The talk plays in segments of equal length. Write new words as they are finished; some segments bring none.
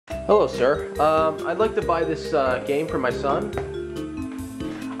Hello, sir. I'd like to buy this game for my son.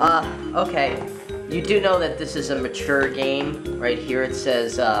 Okay. You do know that this is a mature game. Right here it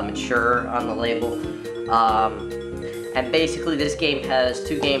says mature on the label. And basically this game has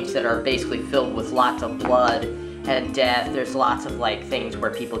two games that are basically filled with lots of blood and death. There's lots of like things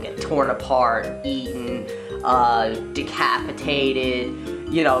where people get torn apart, eaten,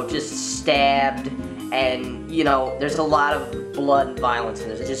 decapitated, you know, just stabbed, and you know, there's a lot of blood and violence in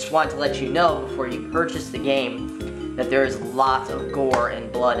this. I just wanted to let you know before you purchase the game that there is lots of gore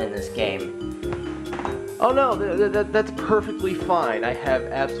and blood in this game. Oh no, that's perfectly fine. I have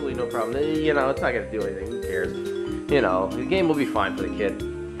absolutely no problem. You know, it's not gonna do anything. Who cares? You know, the game will be fine for the kid.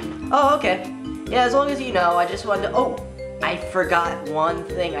 Oh, okay. Yeah, as long as you know, I just wanted to... Oh, I forgot one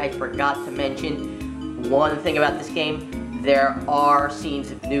thing I forgot to mention. One thing about this game. There are scenes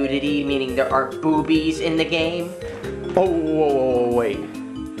of nudity, meaning there are boobies in the game. Oh, whoa, wait.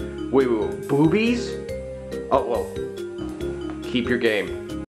 Wait, boobies? Oh, well, keep your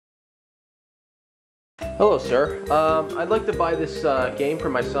game. Hello, sir. I'd like to buy this game for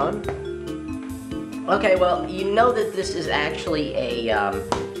my son. Okay, well, you know that this is actually a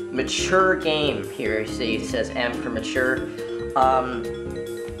mature game here. See, it says M for mature.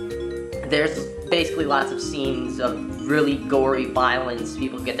 There's basically lots of scenes of really gory violence.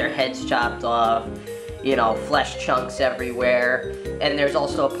 People get their heads chopped off, you know, flesh chunks everywhere. And there's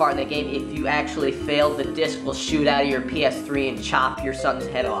also a part in the game, if you actually fail, the disc will shoot out of your PS3 and chop your son's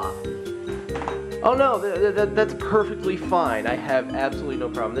head off. Oh no, that's perfectly fine. I have absolutely no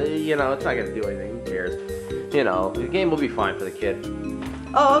problem. You know, it's not gonna do anything. Who cares? You know, the game will be fine for the kid.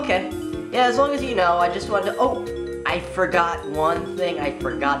 Oh, okay. Yeah, as long as you know, I just wanted to... Oh, I forgot one thing I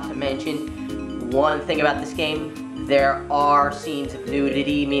forgot to mention. One thing about this game. There are scenes of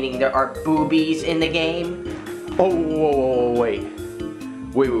nudity, meaning there are boobies in the game. Oh, whoa, wait.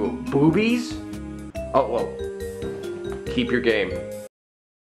 Wait, boobies? Oh, well, keep your game.